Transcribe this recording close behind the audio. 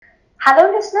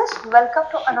Hello, listeners. Welcome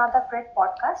to another great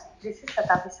podcast. This is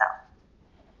Satavisa.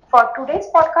 For today's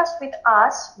podcast with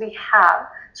us, we have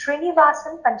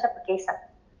Srinivasan Panchapakesan,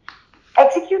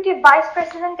 Executive Vice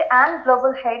President and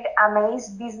Global Head, Amaze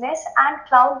Business and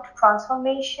Cloud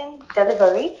Transformation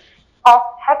Delivery of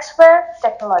Hexaware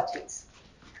Technologies.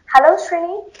 Hello,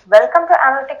 Srini. Welcome to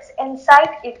Analytics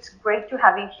Insight. It's great to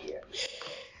have you here.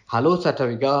 Hello,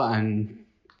 Satavika, and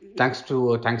thanks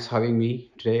for having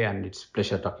me today, and it's a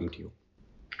pleasure talking to you.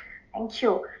 Thank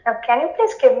you. Now, can you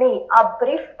please give me a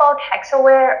brief about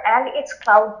Hexaware and its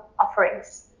cloud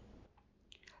offerings?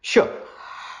 Sure.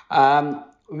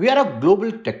 We are a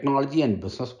global technology and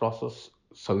business process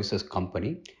services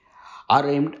company.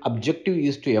 Our objective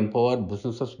is to empower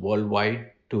businesses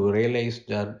worldwide to realize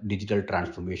their digital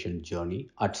transformation journey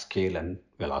at scale and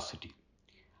velocity.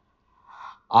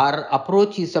 Our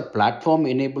approach is a platform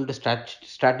enabled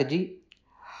strategy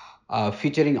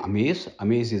featuring Amaze.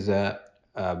 Amaze is a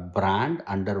brand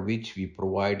under which we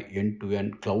provide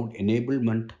end-to-end cloud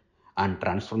enablement and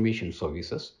transformation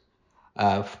services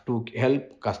to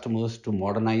help customers to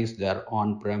modernize their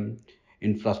on-prem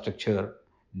infrastructure,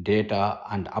 data,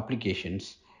 and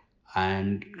applications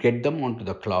and get them onto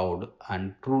the cloud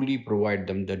and truly provide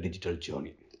them the digital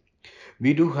journey.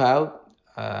 We do have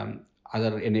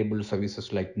other enabled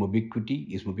services like Mobiquity.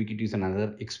 Mobiquity is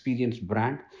another experience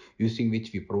brand using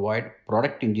which we provide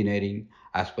product engineering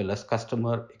as well as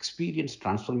customer experience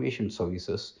transformation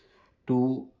services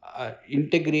to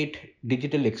integrate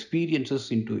digital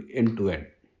experiences into end to end.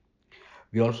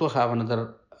 We also have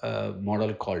another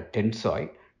model called Tensoi.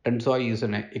 Tensoi is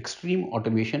an extreme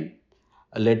automation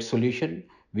led solution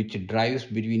which drives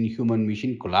between human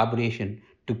machine collaboration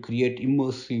to create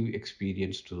immersive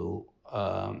experience to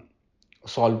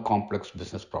solve complex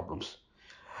business problems.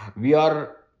 We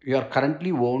are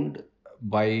currently owned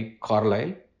by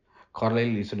Carlyle.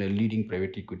 Carlyle is a leading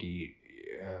private equity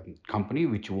company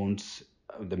which owns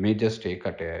the major stake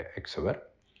at Hexaware.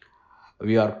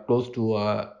 We are close to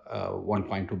a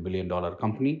 $1.2 billion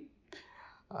company.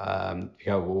 We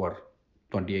have over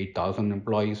 28,000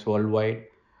 employees worldwide.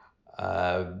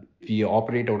 We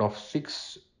operate out of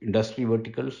six industry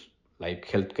verticals like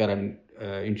healthcare and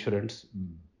insurance,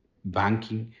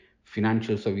 banking,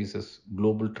 financial services,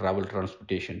 global travel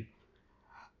transportation,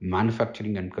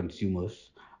 manufacturing and consumers,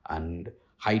 and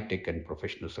high tech and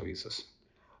professional services.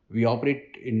 We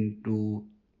operate into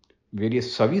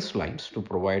various service lines to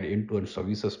provide end-to-end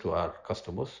services to our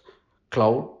customers.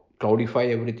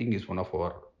 Cloudify everything is one of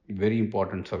our very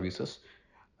important services.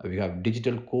 We have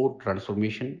digital core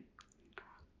transformation.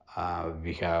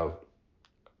 We have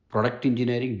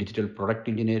digital product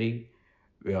engineering.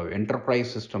 We have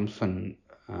enterprise systems and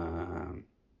uh,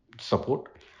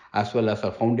 support, as well as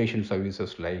our foundation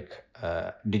services like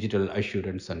digital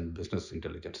assurance and business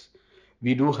intelligence.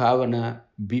 We do have an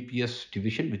BPS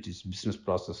division, which is business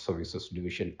process services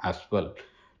division as well,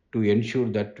 to ensure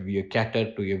that we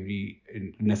cater to every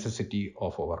necessity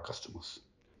of our customers.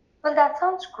 Well, that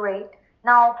sounds great.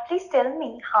 Now, please tell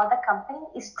me how the company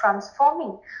is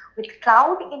transforming with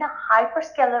cloud in a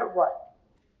hyperscaler world.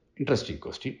 Interesting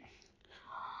question.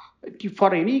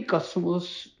 For any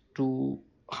customers to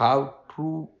have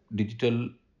true digital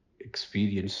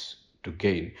experience to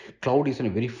gain, cloud is a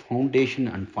very foundation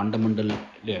and fundamental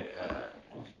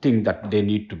thing that they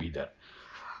need to be there.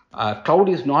 Cloud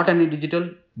is not any digital,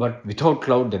 but without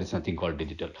cloud there is nothing called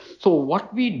digital. So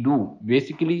what we do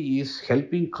basically is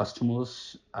helping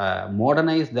customers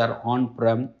modernize their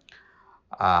on-prem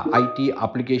IT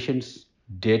applications,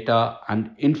 data,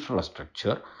 and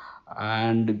infrastructure,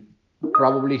 and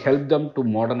probably help them to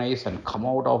modernize and come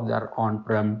out of their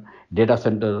on-prem data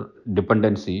center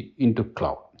dependency into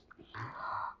cloud.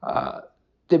 Uh,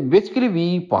 basically,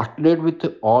 we partnered with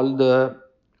all the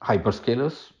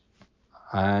hyperscalers,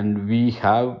 and we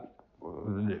have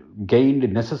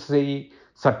gained necessary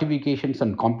certifications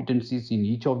and competencies in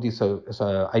each of these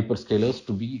hyperscalers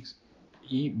to be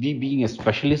we being a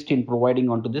specialist in providing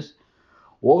onto this.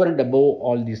 Over and above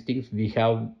all these things, we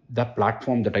have the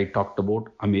platform that I talked about,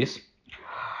 Amaze.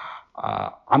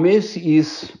 Amaze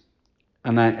is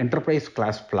an enterprise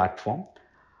class platform.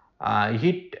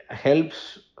 It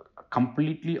helps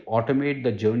completely automate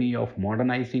the journey of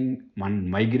modernizing and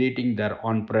migrating their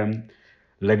on-prem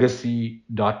legacy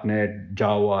 .NET,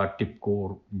 Java,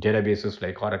 TIPCore databases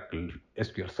like Oracle,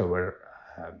 SQL Server,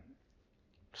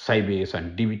 Sybase,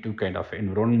 and DB2 kind of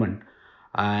environment,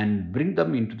 and bring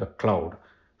them into the cloud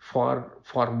for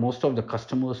most of the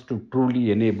customers to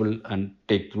truly enable and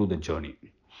take through the journey.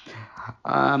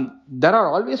 There are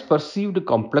always perceived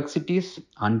complexities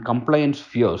and compliance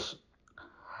fears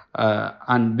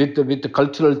and with the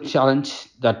cultural challenge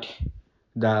that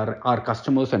there our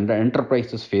customers and the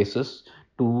enterprises faces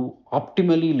to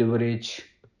optimally leverage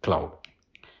cloud.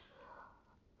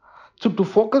 So to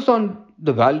focus on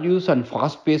the values and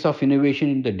fast pace of innovation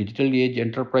in the digital age,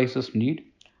 enterprises need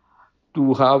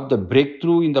to have the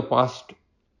breakthrough in the past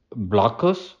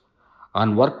blockers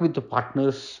and work with the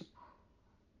partners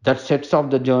that sets off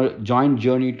the joint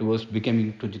journey towards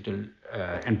becoming digital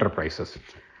enterprises.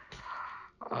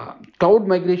 Cloud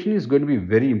migration is going to be a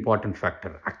very important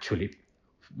factor actually,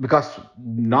 because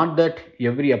not that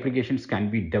every applications can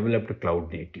be developed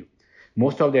cloud native.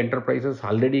 Most of the enterprises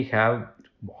already have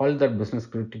all their business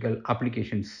critical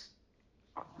applications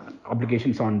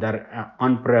on their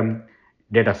on-prem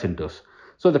data centers.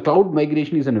 So the cloud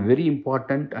migration is a very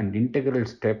important and integral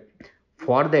step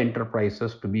for the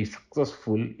enterprises to be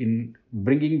successful in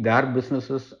bringing their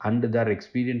businesses and their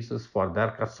experiences for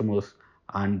their customers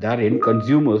and their end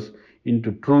consumers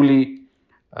into truly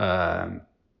uh,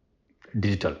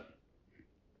 digital.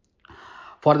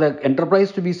 For the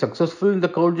enterprise to be successful in the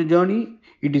cloud journey,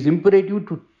 it is imperative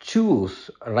to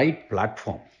choose right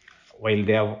platform. While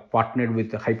they have partnered with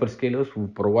the hyperscalers who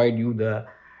provide you the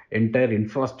entire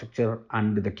infrastructure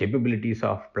and the capabilities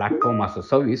of platform as a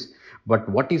service, but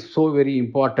what is so very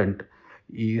important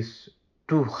is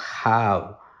to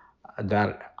have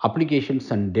their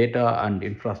applications and data and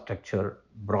infrastructure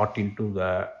brought into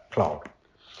the cloud.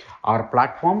 Our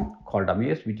platform called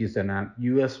Amaze, which is an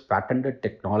US patented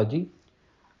technology,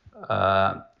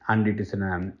 and it is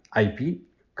an IP.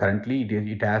 Currently,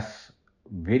 it has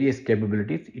various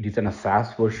capabilities. It is in a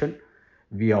SaaS version.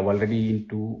 We are already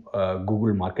into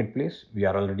Google Marketplace. We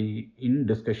are already in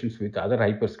discussions with other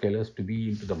hyperscalers to be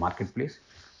into the marketplace.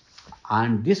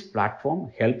 And this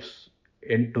platform helps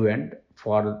end to end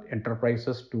for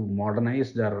enterprises to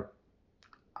modernize their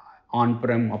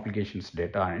on-prem applications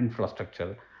data and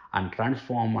infrastructure and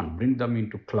transform and bring them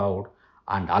into cloud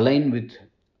and align with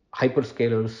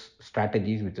hyperscalers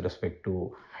strategies with respect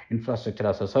to infrastructure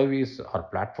as a service or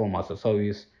platform as a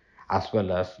service, as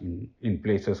well as in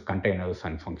places containers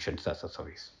and functions as a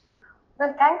service.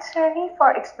 Well, thanks, Srini,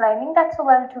 for explaining that so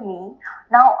well to me.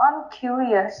 Now, I'm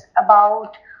curious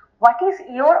about what is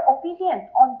your opinion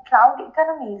on cloud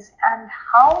economies and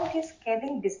how it is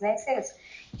scaling businesses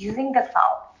using the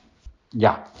cloud?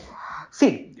 Yeah.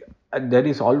 See, there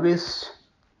is always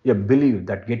a belief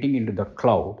that getting into the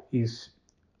cloud is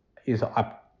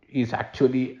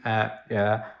actually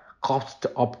a cost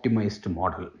optimized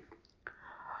model.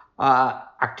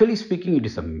 Actually speaking, it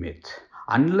is a myth.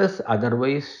 Unless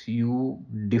otherwise you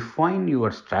define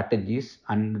your strategies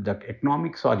and the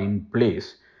economics are in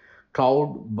place,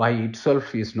 cloud by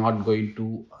itself is not going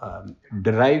to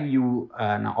derive you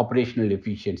an operational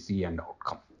efficiency and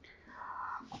outcome.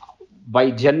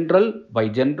 By general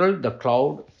the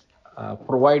cloud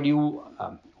provide you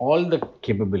all the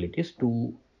capabilities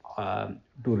uh,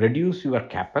 to reduce your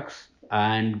capex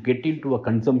and get into a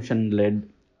consumption led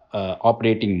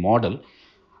operating model,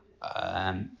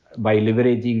 by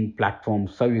leveraging platform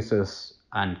services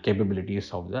and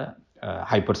capabilities of the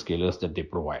hyperscalers that they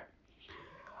provide.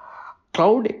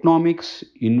 Cloud economics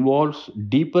involves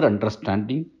deeper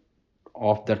understanding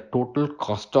of the total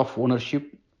cost of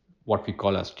ownership, what we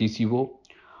call as TCO,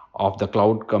 of the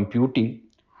cloud computing,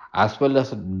 as well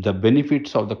as the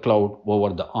benefits of the cloud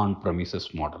over the on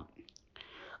premises model.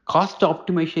 Cost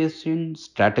optimization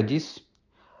strategies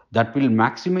that will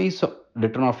maximize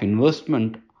return of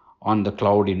investment on the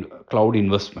cloud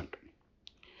investment.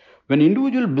 When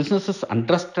individual businesses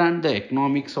understand the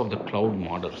economics of the cloud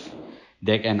models,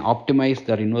 they can optimize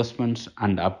their investments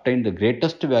and obtain the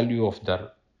greatest value of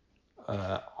their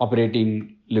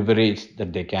operating leverage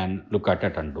that they can look at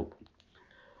it and do.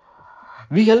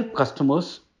 We help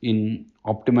customers in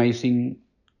optimizing.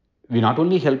 We not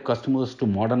only help customers to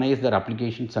modernize their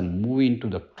applications and move into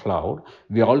the cloud,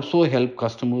 we also help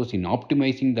customers in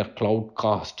optimizing their cloud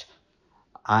cost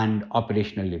and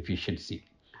operational efficiency.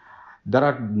 There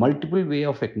are multiple way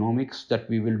of economics that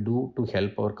we will do to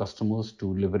help our customers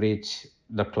to leverage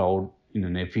the cloud in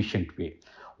an efficient way.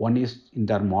 One is in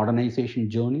their modernization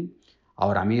journey.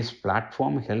 Our Amaze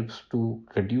platform helps to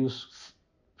reduce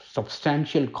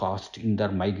substantial cost in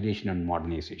their migration and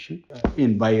modernization,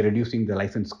 in by reducing the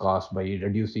license cost, by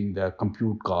reducing the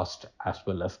compute cost, as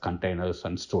well as containers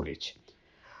and storage.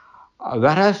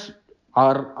 Whereas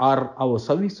our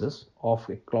services of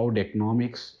cloud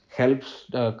economics helps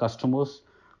the customers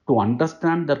to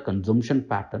understand their consumption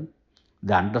pattern,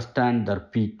 they understand their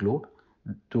peak load,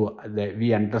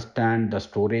 we understand the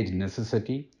storage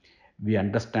necessity, we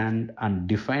understand and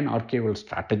define archival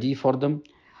strategy for them,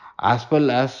 as well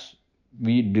as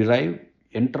we derive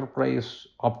enterprise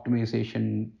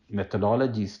optimization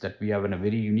methodologies that we have in a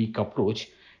very unique approach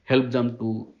help them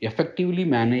to effectively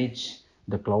manage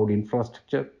the cloud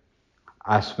infrastructure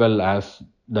as well as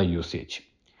the usage.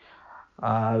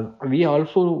 We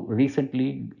also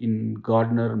recently in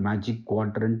Gartner Magic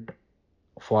Quadrant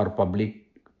for public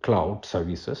cloud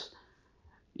services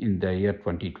in the year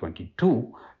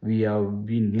 2022, we have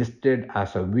been listed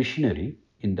as a visionary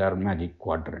in their Magic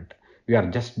Quadrant. We are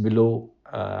just below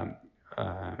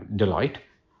Deloitte,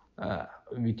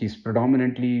 which is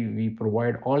predominantly we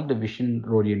provide all the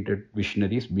vision-oriented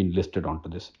visionaries being listed onto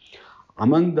this.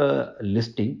 Among the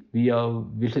listing, we have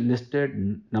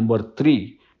listed number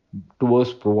three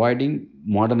towards providing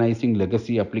modernizing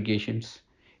legacy applications,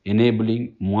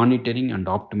 enabling monitoring and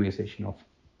optimization of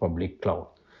public cloud.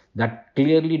 That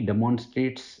clearly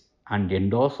demonstrates and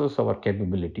endorses our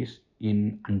capabilities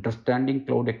in understanding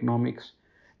cloud economics,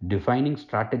 defining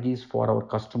strategies for our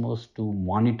customers to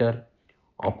monitor,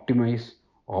 optimize,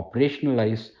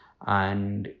 operationalize,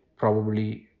 and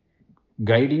probably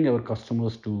guiding our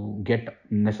customers to get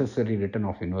necessary return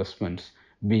of investments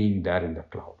being there in the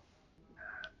cloud.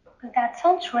 That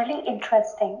sounds really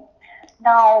interesting.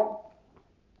 Now,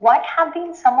 what have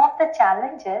been some of the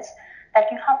challenges that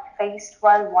you have faced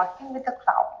while working with the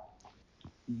cloud?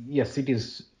 Yes, it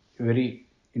is very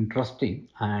interesting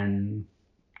and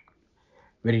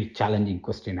very challenging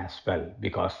question as well,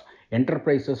 because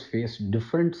enterprises face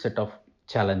different set of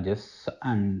challenges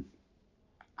and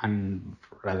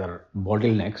rather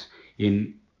bottlenecks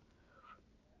in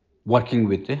working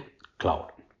with the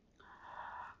cloud.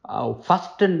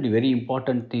 First and very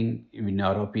important thing, in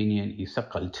our opinion, is a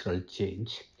cultural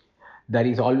change. There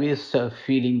is always a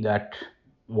feeling that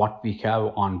what we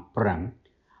have on prem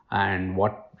and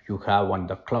what you have on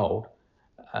the cloud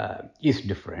is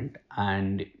different,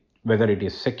 and whether it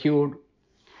is secured,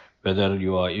 whether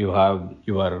you have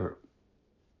your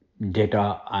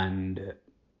data and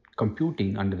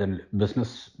computing under the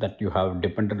business that you have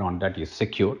dependent on that is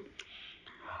secure,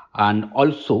 and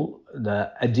also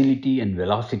the agility and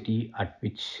velocity at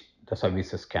which the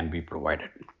services can be provided.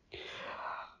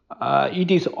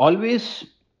 It is always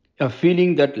a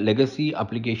feeling that legacy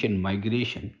application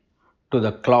migration to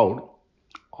the cloud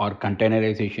or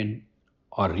containerization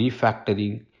or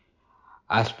refactoring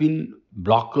has been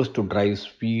blockers to drive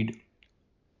speed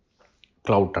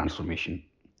cloud transformation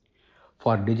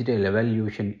for digital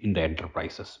evolution in the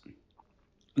enterprises.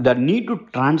 The need to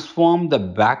transform the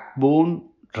backbone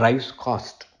drives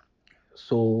cost.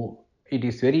 So it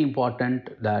is very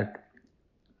important that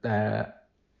the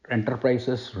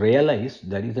enterprises realize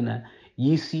there is an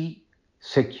easy,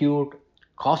 secured,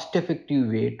 cost-effective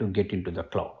way to get into the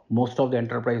cloud. Most of the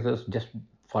enterprises, just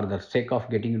for the sake of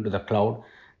getting into the cloud,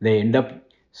 they end up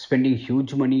spending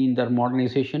huge money in their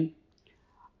modernization,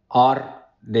 or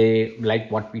they, like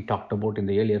what we talked about in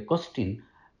the earlier question,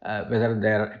 whether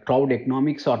their cloud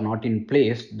economics are not in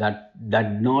place, that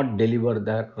not deliver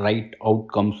the right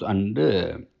outcomes and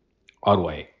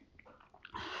ROI.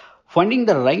 Finding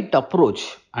the right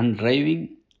approach and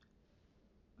driving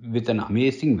with an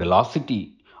amazing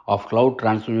velocity of cloud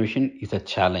transformation is a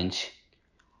challenge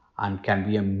and can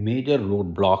be a major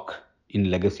roadblock in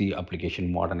legacy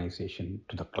application modernization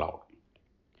to the cloud.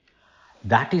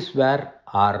 That is where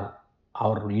our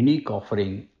unique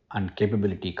offering and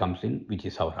capability comes in, which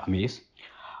is our amaze.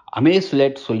 Amaze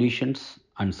led solutions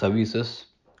and services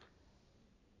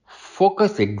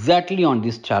focus exactly on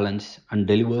this challenge and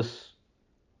delivers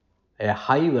a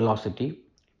high velocity,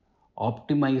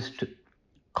 optimized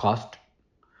cost,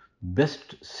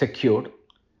 best secured,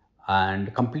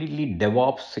 and completely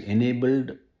DevOps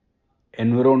enabled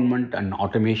environment and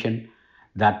automation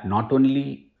that not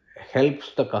only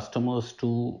helps the customers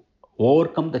to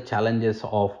overcome the challenges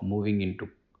of moving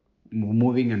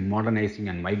and modernizing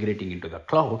and migrating into the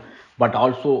cloud, but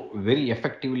also very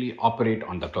effectively operate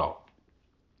on the cloud.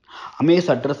 Amaze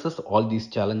addresses all these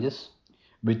challenges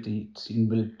with its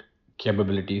inbuilt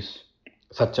capabilities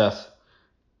such as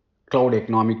Cloud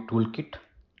Economic Toolkit.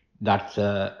 That's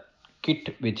a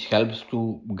kit which helps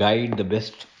to guide the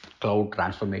best cloud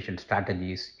transformation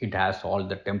strategies. It has all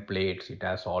the templates, it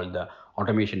has all the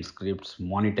automation scripts,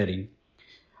 monitoring,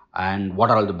 and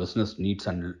what are all the business needs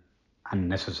and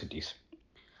necessities.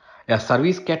 A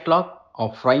service catalog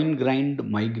of fine grained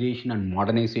migration and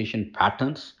modernization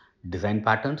patterns, design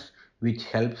patterns, which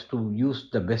helps to use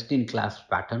the best in class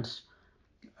patterns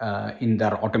in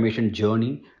their automation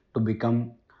journey to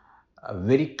become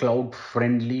very cloud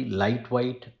friendly,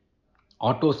 lightweight,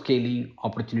 auto scaling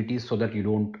opportunities so that you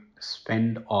don't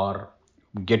spend or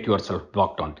get yourself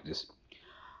blocked onto this.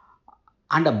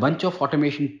 And a bunch of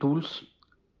automation tools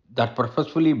that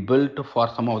purposefully built for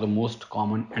some of the most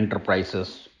common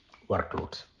enterprises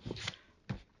workloads.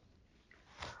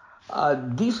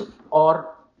 These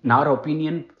are, in our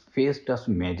opinion, faced as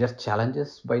major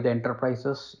challenges by the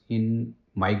enterprises in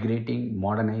migrating,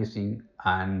 modernizing,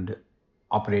 and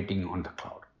operating on the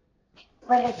cloud.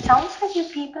 Well, it sounds like you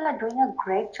people are doing a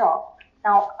great job.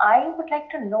 Now, I would like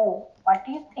to know what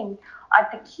do you think are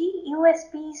the key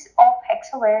USPs of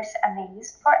Hexaware's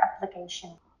Amaze for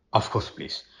application? Of course,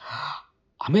 please.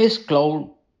 Amaze Cloud,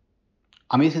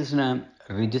 Amaze is a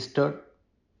registered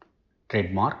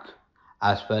trademark,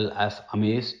 as well as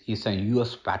Amaze is a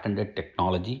US patented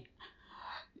technology.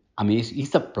 Amaze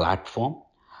is a platform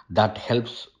that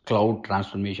helps cloud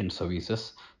transformation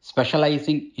services,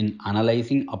 specializing in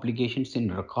analyzing applications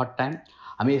in record time.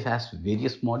 Amaze has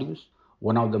various modules.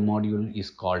 One of the module is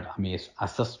called Amaze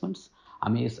Assessments.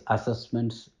 Amaze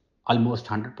Assessments almost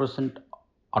 100%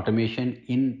 automation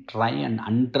in try and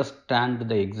understand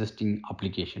the existing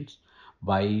applications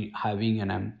by having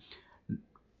an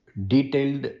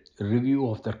detailed review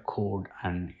of the code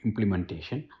and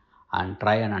implementation, and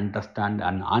try and understand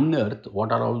and unearth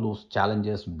what are all those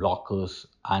challenges, blockers,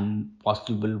 and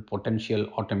possible potential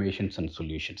automations and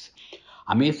solutions.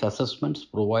 Amaze assessments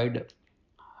provide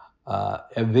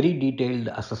a very detailed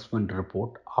assessment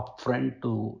report upfront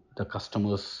to the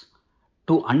customers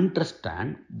to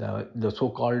understand the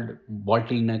so-called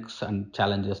bottlenecks and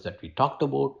challenges that we talked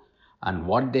about, and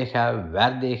what they have,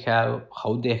 where they have,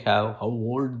 how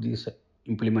old these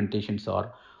implementations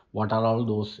are, what are all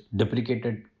those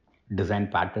deprecated design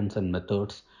patterns and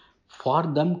methods, for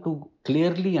them to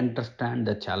clearly understand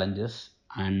the challenges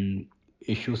and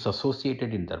issues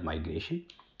associated in their migration.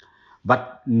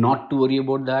 But not to worry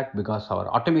about that, because our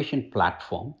automation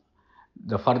platform,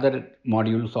 the further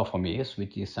modules of Amaze,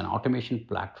 which is an automation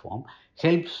platform,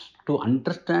 helps to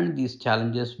understand these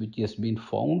challenges which has been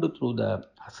found through the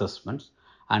assessments,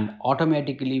 and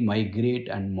automatically migrate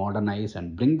and modernize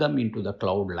and bring them into the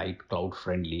cloud light, cloud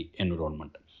friendly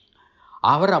environment.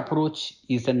 Our approach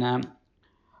is in a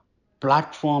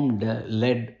platform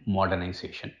led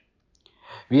modernization.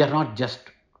 We are not just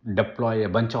deploy a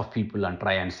bunch of people and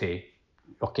try and say,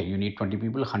 okay, you need 20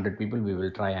 people, 100 people, we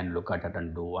will try and look at it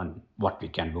and do and what we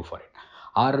can do for it.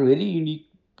 Our very unique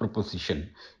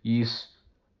proposition is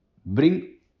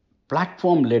bring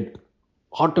platform led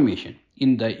automation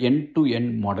in the end to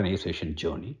end modernization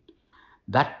journey.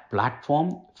 That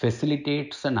platform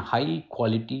facilitates an high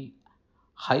quality,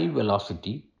 high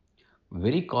velocity,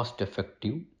 very cost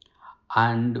effective,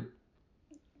 and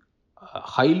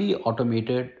highly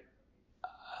automated,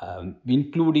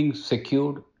 including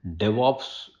secured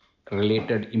DevOps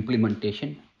related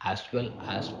implementation, as well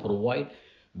as provide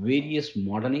various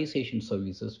modernization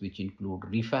services which include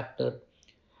refactor,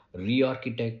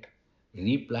 re-architect,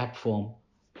 re-platform,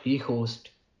 rehost,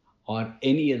 or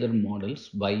any other models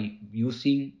by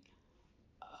using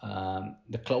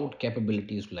the cloud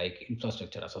capabilities like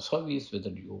infrastructure as a service, whether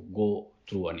you go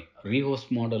through a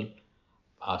rehost model,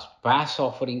 as PaaS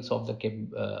offerings of the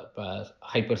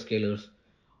hyperscalers,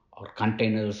 or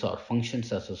containers or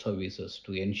functions as a services,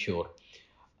 to ensure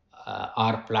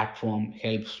our platform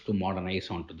helps to modernize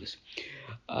onto this.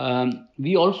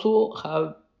 We also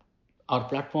have our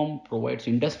platform provides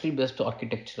industry best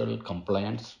architectural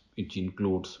compliance, which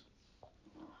includes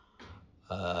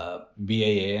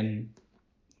BIAN,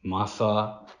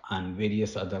 MASA, and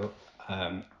various other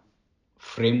um,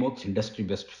 frameworks, industry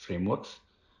best frameworks.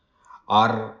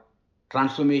 Our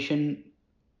transformation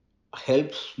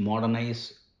helps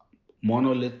modernize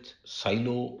monolith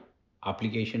silo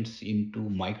applications into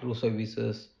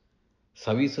microservices,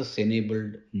 services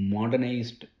enabled,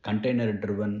 modernized, container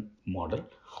driven model.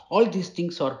 All these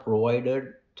things are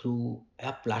provided through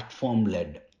a platform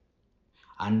led,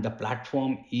 and the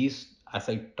platform is, as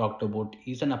I talked about,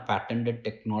 is a patented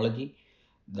technology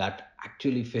that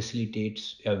actually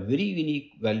facilitates a very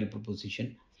unique value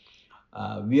proposition.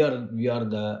 We are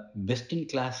the best in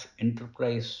class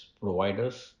enterprise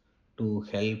providers to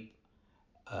help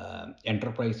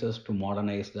enterprises to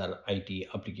modernize their IT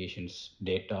applications,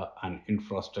 data, and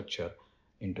infrastructure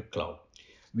into cloud.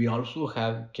 We also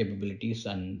have capabilities,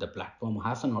 and the platform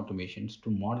has an automations to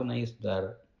modernize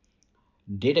their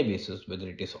databases, whether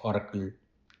it is Oracle,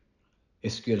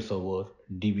 SQL Server,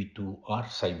 DB2, or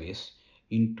Sybase,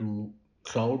 into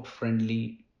cloud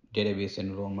friendly database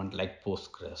environment like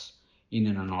Postgres in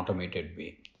an automated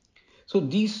way. So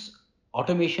these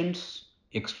automations,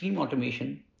 extreme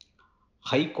automation,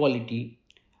 high quality,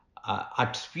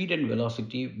 at speed and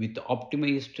velocity, with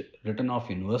optimized return of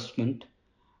investment,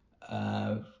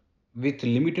 uh, with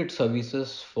limited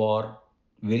services for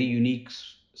very unique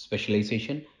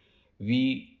specialization,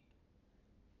 we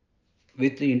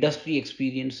with the industry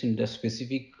experience in the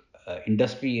specific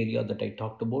industry area that I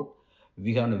talked about,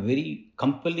 we have a very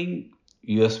compelling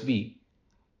USB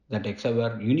that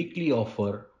Hexaware uniquely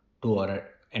offer to our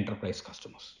enterprise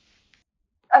customers.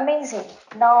 Amazing.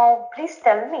 Now, please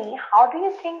tell me, how do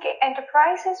you think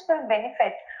enterprises will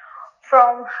benefit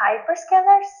from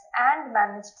hyperscalers and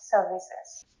managed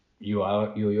services? You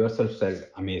yourself said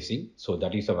amazing, so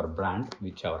that is our brand,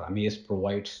 which our amaze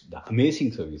provides the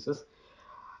amazing services.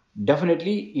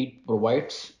 Definitely, it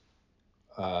provides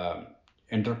uh,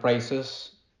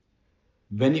 enterprises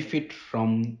benefit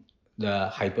from the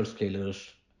hyperscalers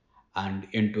and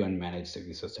end-to-end managed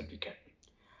services that we get.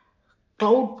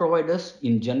 Cloud providers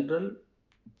in general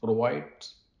provide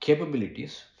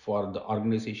capabilities for the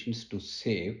organizations to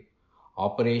save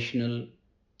operational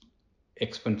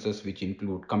expenses, which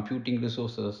include computing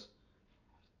resources,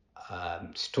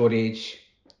 storage,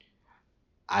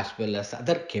 as well as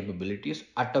other capabilities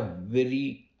at a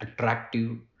very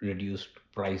attractive reduced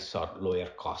price or lower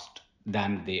cost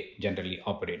than they generally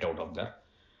operate out of their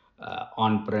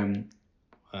on-prem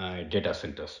data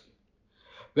centers.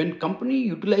 When company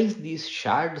utilize these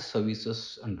shared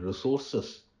services and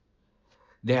resources,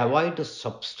 they avoid a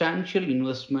substantial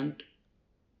investment,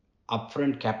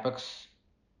 upfront capex,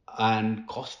 and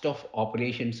cost of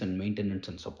operations and maintenance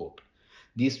and support.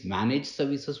 These managed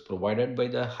services provided by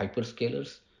the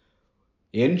hyperscalers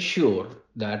ensure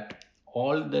that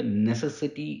all the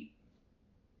necessity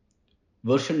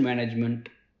version management,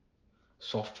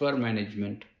 software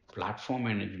management, platform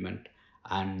management,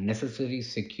 and necessary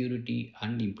security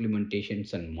and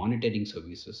implementations and monitoring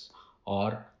services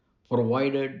are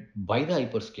provided by the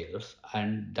hyperscalers,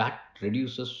 and that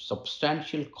reduces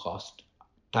substantial cost,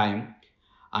 time,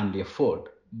 and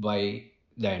effort by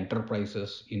the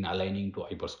enterprises in aligning to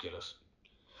hyperscalers.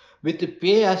 With the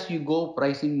pay as you go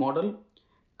pricing model,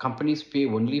 companies pay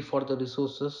only for the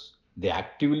resources they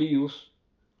actively use,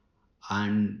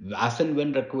 and as and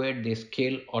when required they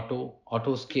scale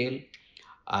auto scale,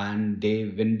 and they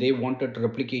when they wanted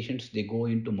replications they go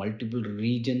into multiple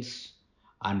regions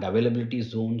and availability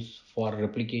zones for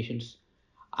replications,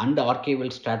 and archival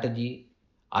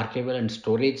and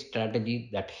storage strategy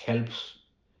that helps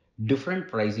different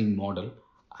pricing model,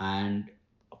 and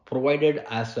provided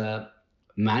as a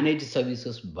managed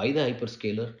services by the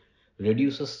hyperscaler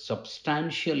reduces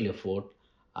substantial effort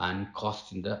and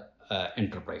cost in the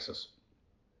enterprises.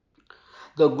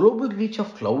 The global reach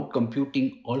of cloud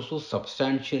computing also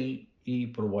substantially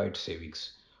provides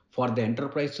savings. For the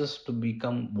enterprises to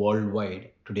become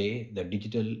worldwide today, the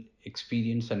digital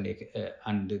experience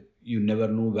and you never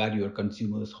know where your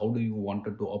consumers, how do you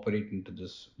wanted to operate into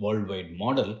this worldwide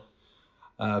model,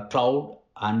 cloud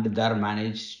and their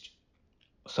managed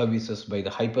services by the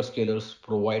hyperscalers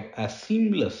provide a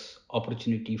seamless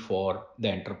opportunity for the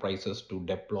enterprises to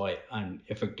deploy and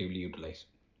effectively utilize.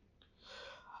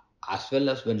 As well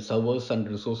as when servers and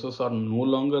resources are no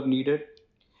longer needed,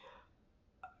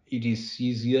 it is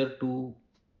easier to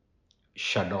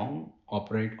shut down,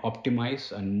 operate,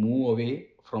 optimize, and move away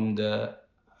from the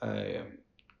uh,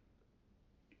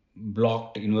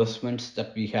 blocked investments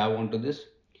that we have onto this,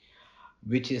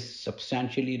 which is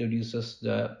substantially reduces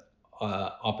the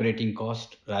operating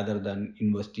cost rather than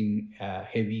investing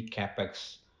heavy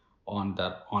capex on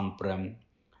the on-prem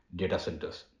data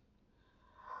centers.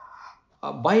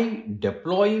 By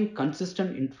deploying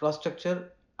consistent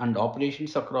infrastructure and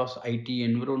operations across IT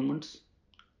environments,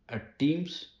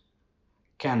 teams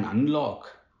can unlock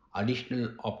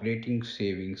additional operating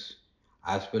savings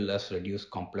as well as reduce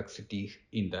complexity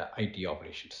in the IT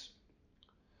operations.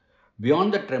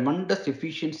 Beyond the tremendous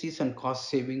efficiencies and cost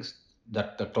savings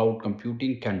that the cloud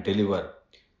computing can deliver,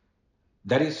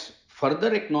 there is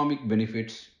further economic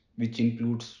benefits which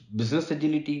includes business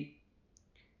agility.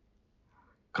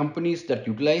 Companies that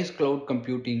utilize cloud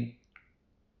computing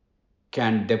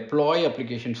can deploy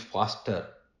applications faster,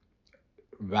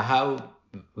 have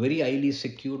very highly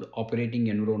secured operating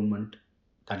environment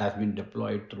that has been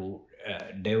deployed through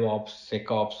DevOps,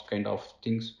 SecOps kind of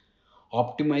things,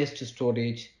 optimized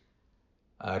storage,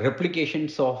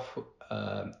 replications of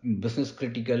business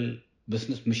critical,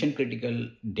 business mission critical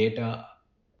data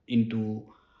into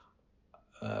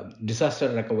disaster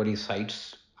recovery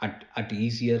sites at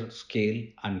easier scale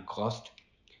and cost.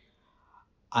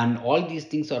 And all these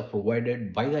things are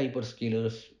provided by the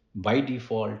hyperscalers by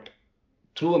default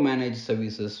through a managed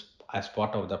services as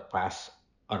part of the PaaS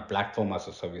or platform as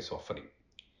a service offering.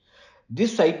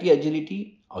 This IT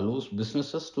agility allows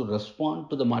businesses to respond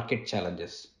to the market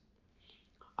challenges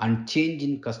and change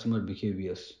in customer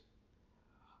behaviors,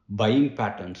 buying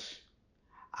patterns,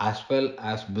 as well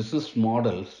as business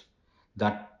models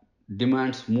that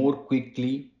demands more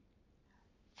quickly,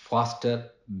 faster,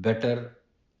 better,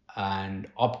 and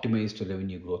optimized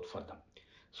revenue growth for them.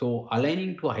 So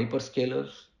aligning to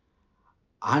hyperscalers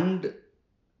and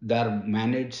their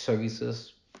managed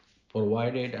services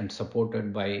provided and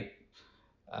supported by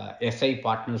SI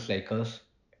partners like us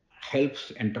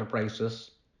helps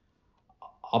enterprises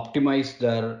optimize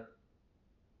their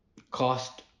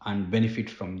cost and benefit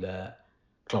from the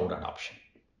cloud adoption.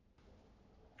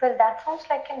 Well, that sounds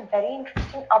like a very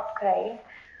interesting upgrade.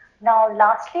 Now,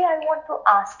 lastly, I want to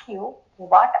ask you,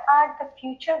 what are the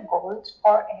future goals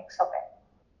for Hexaware?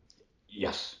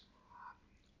 Yes.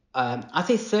 As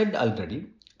I said already,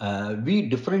 we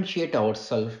differentiate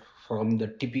ourselves from the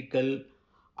typical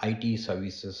IT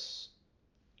services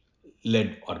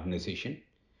led organization.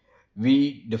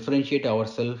 We differentiate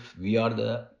ourselves. We are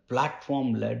the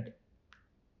platform led,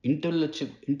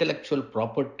 intellectual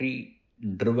property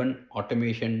driven,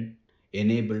 automation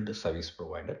enabled service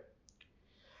provider.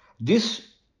 This,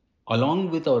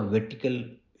 along with our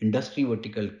industry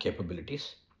vertical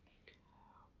capabilities,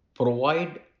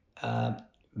 provide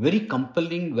very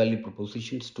compelling value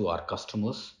propositions to our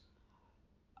customers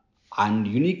and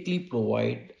uniquely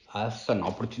provide us an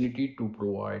opportunity to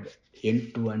provide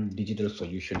end-to-end digital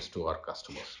solutions to our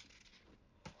customers.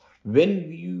 When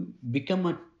we become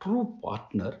a true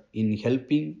partner in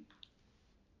helping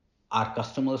our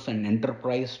customers and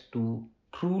enterprise to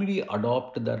truly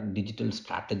adopt their digital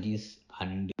strategies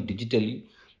and digitally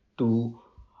to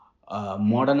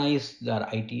modernize their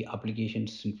IT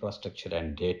applications, infrastructure,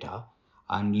 and data,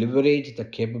 and leverage the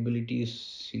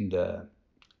capabilities in the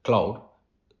cloud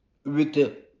with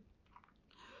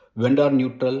vendor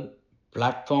neutral,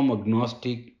 platform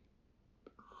agnostic,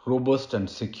 robust, and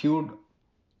secured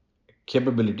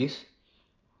capabilities.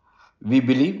 We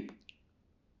believe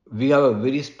we have a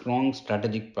very strong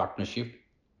strategic partnership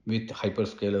with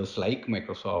hyperscalers like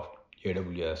Microsoft,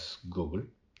 AWS, Google.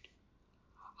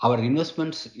 Our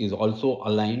investments is also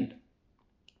aligned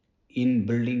in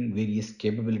building various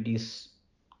capabilities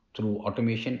through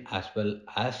automation as well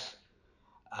as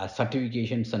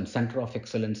certifications and center of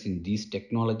excellence in these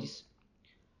technologies.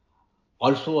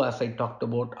 Also, as I talked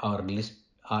about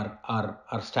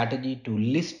our strategy to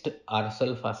list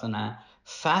ourselves as an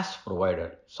SaaS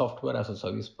provider, software as a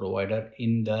service provider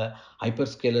in the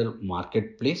hyperscaler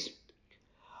marketplace,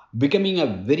 becoming a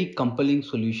very compelling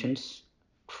solutions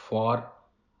for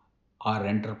our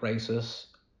enterprises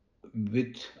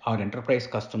with our enterprise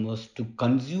customers to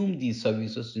consume these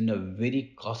services in a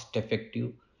very cost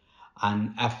effective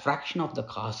and a fraction of the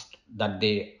cost that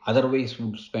they otherwise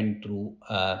would spend through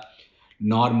a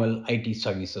normal IT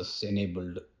services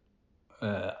enabled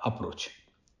approach.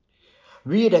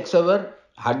 We at Hexaware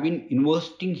had been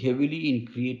investing heavily in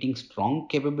creating strong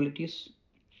capabilities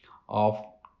of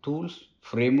tools,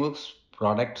 frameworks,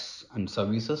 products, and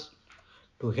services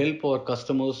to help our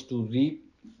customers to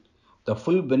reap the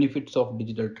full benefits of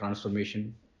digital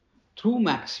transformation through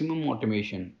maximum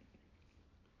automation.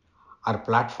 Our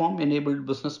platform enabled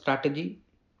business strategy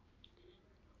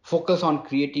focus on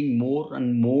creating more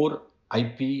and more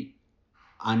IP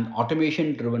and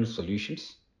automation driven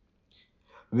solutions,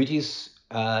 which is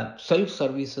a self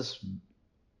services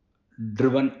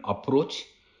driven approach,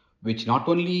 which not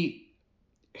only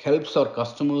helps our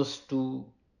customers to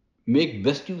make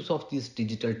best use of these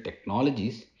digital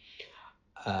technologies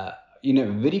in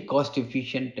a very cost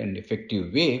efficient and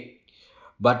effective way,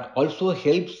 but also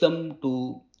helps them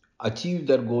to achieve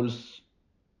their goals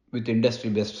with industry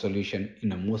based solution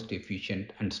in a most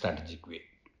efficient and strategic way.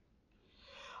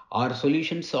 Our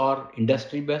solutions are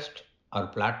industry based. Our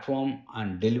platform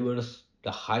and delivers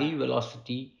the high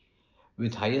velocity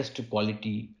with highest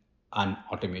quality and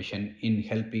automation in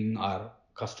helping our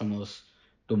customers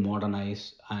to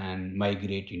modernize and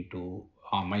migrate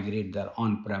their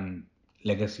on-prem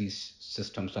legacy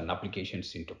systems and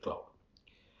applications into cloud.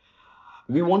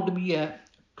 We want to be a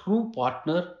true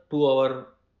partner to our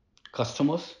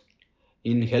customers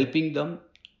in helping them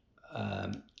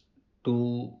um,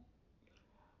 to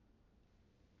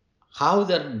have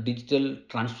their digital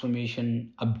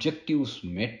transformation objectives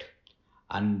met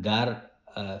and their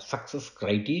success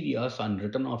criteria and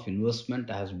return of investment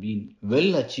has been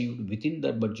well achieved within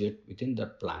their budget, within their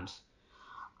plans,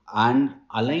 and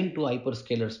aligned to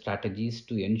hyperscaler strategies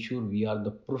to ensure we are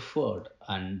the preferred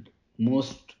and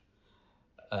most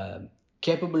uh,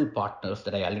 capable partners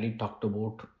that I already talked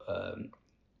about.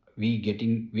 We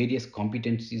getting various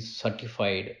competencies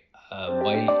certified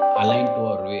by aligned to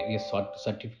our various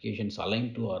certifications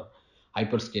aligned to our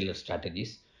hyperscaler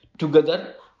strategies.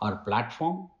 Together, our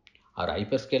platform, our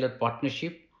hyperscaler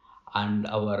partnership, and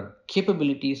our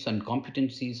capabilities and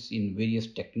competencies in various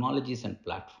technologies and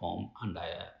platform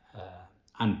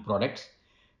and products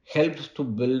helps to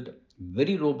build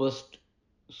very robust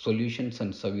solutions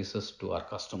and services to our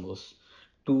customers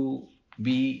to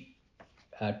be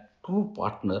a true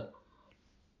partner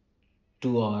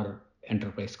to our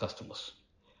enterprise customers.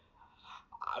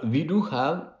 We do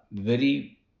have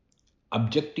very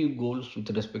objective goals with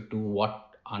respect to what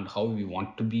and how we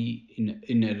want to be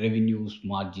in revenues,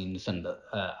 margins, and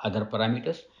other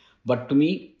parameters. But to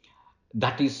me,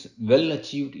 that is well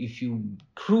achieved if you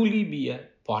truly be a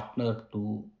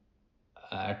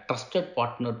trusted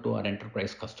partner to our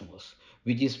enterprise customers,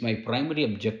 which is my primary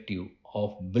objective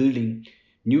of building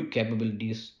new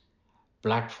capabilities,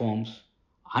 platforms,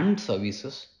 and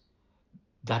services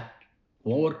that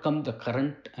overcome the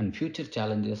current and future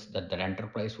challenges that the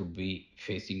enterprise would be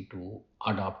facing to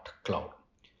adopt cloud.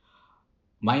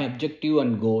 My objective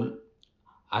and goal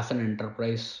as an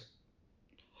enterprise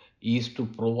is to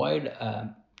provide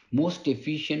a most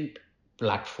efficient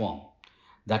platform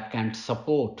that can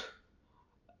support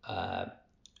uh,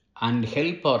 and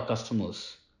help our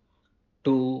customers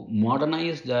to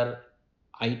modernize their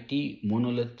IT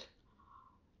monolith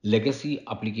legacy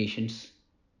applications,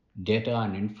 data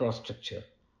and infrastructure,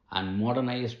 and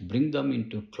modernize, bring them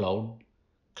into cloud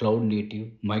native,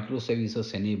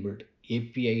 microservices enabled,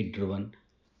 API driven,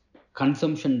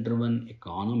 consumption driven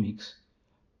economics,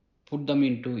 put them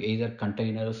into either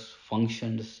containers,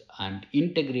 functions, and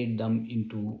integrate them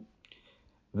into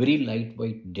very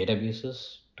lightweight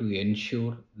databases to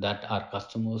ensure that our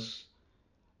customers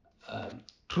uh,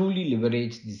 truly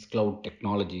leverage these cloud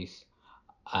technologies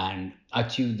and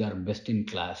achieve their best in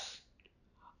class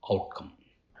outcome.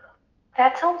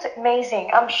 That sounds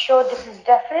amazing. I'm sure this is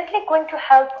definitely going to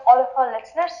help all of our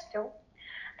listeners too.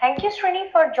 Thank you,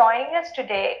 Srini, for joining us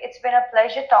today. It's been a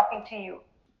pleasure talking to you.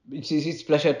 It's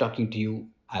pleasure talking to you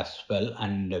as well,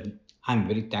 and I'm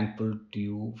very thankful to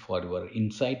you for your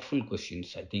insightful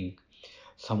questions. I think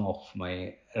some of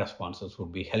my responses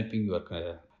would be helping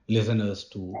your listeners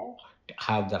to Thank,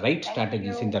 have the right thank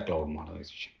strategies in you. the cloud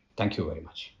modernization. Thank you very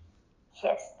much.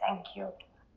 Yes, thank you.